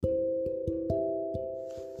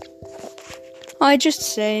I just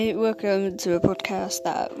say welcome to a podcast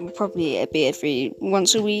that will probably be every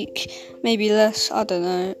once a week, maybe less, I don't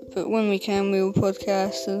know, but when we can we will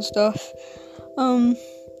podcast and stuff.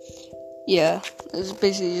 Yeah, it's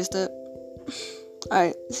basically just it.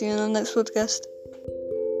 Alright, see you on the next podcast.